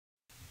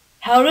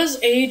How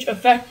Does Age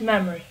Affect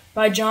Memory?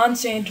 By John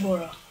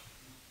Santoro.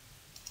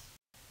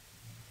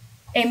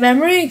 A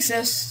memory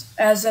exists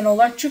as an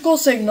electrical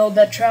signal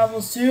that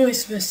travels through a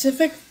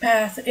specific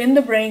path in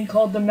the brain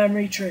called the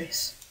memory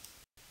trace.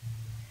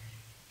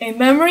 A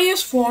memory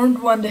is formed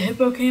when the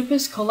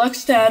hippocampus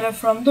collects data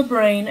from the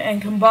brain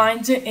and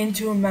combines it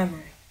into a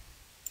memory.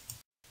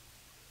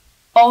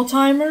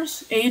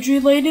 Alzheimer's,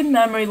 age-related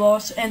memory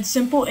loss, and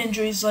simple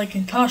injuries like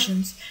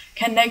concussions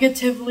can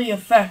negatively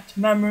affect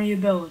memory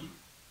ability.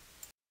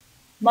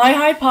 My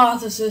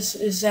hypothesis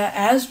is that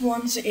as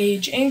one's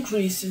age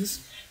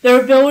increases,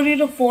 their ability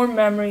to form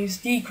memories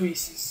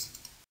decreases.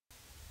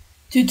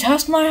 To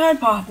test my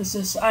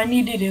hypothesis, I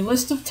needed a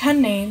list of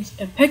 10 names,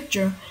 a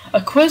picture,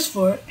 a quiz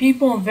for it,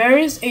 people in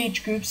various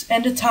age groups,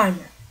 and a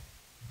timer.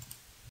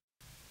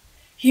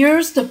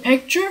 Here's the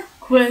picture,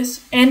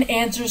 quiz, and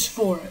answers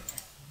for it.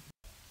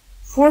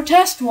 For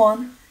test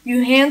 1,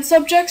 you hand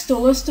subjects the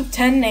list of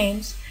 10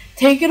 names,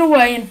 take it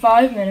away in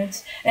 5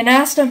 minutes, and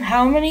ask them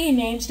how many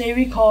names they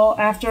recall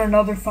after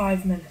another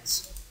 5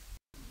 minutes.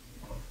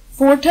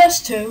 For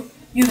test 2,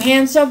 you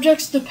hand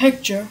subjects the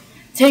picture,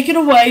 take it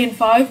away in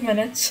 5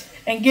 minutes,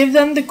 and give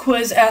them the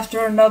quiz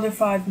after another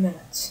 5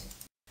 minutes.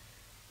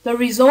 The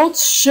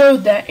results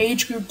showed that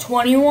age group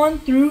 21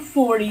 through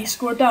 40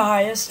 scored the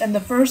highest, and the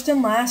first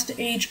and last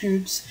age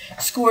groups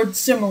scored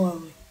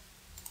similarly.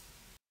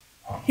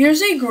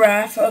 Here's a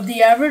graph of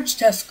the average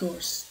test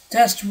scores.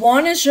 Test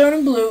 1 is shown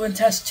in blue and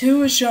test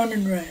 2 is shown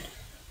in red.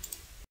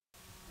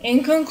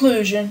 In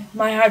conclusion,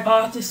 my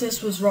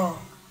hypothesis was wrong.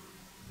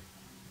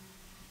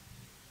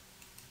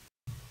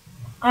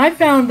 I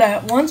found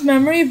that one's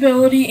memory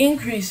ability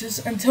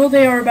increases until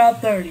they are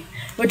about 30,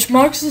 which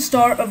marks the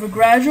start of a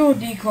gradual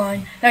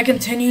decline that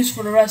continues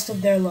for the rest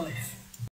of their life.